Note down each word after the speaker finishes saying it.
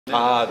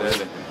아,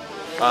 네네.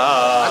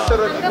 안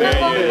떨어지고.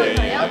 네,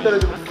 예. 안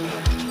떨어지고.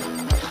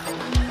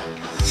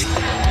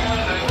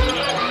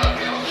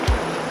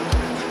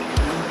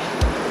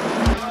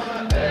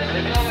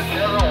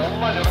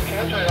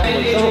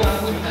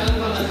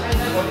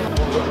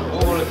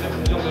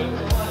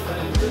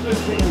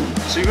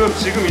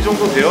 지금 이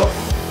정도 돼요?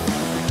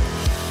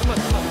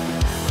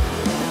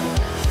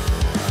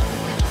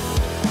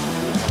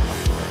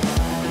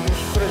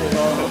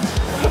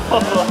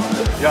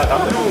 야,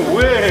 남들은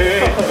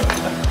오해해.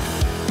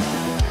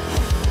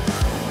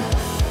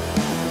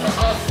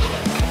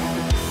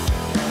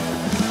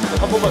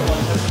 한 번만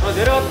더.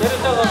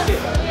 내렸다가 할게.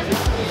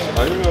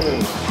 아니면은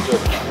진짜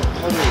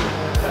팔이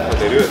다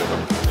내려야 되나?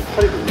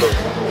 팔이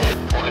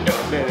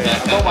올라가.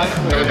 네네. 너무 많이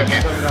보여요.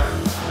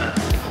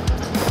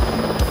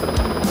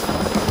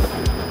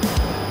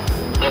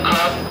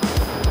 감사합니다.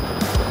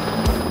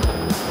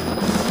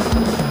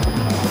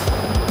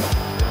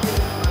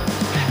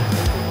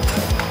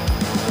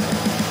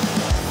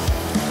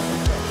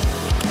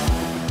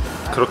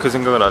 그렇게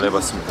생각은 안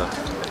해봤습니다.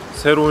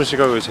 새로운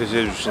시각을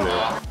제시해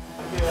주시네요.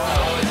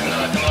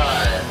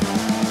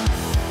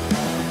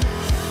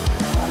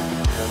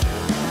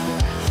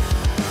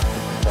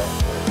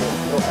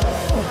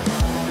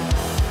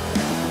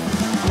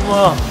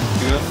 우와.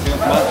 지금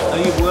그만. 아,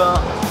 이게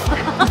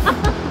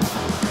뭐야?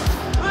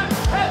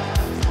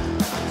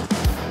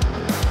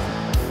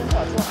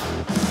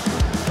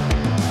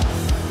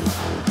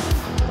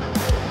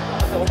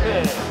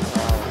 오케이.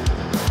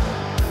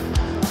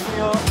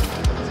 지금요.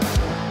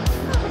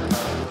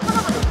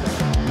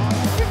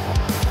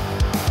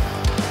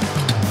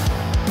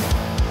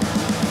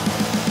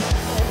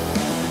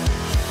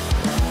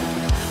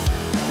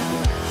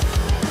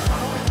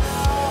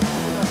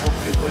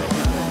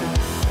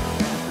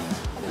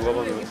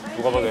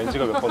 누가 봐도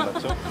NG가 몇 번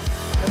났죠?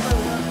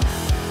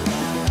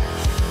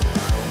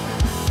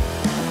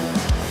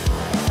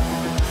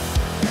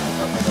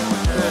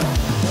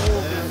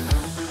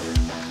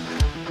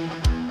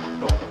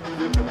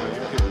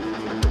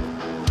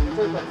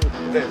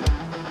 네.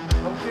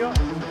 가볼게요.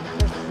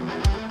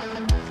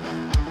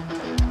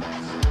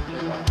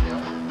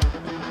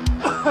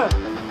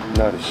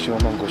 날이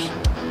시원한 곳이네.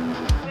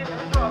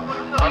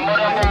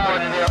 앞머리 한번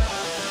보여주세요.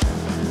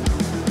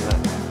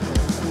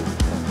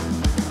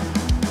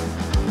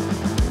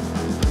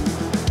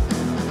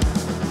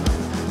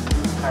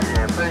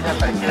 예, 풀샷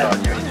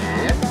갈게요.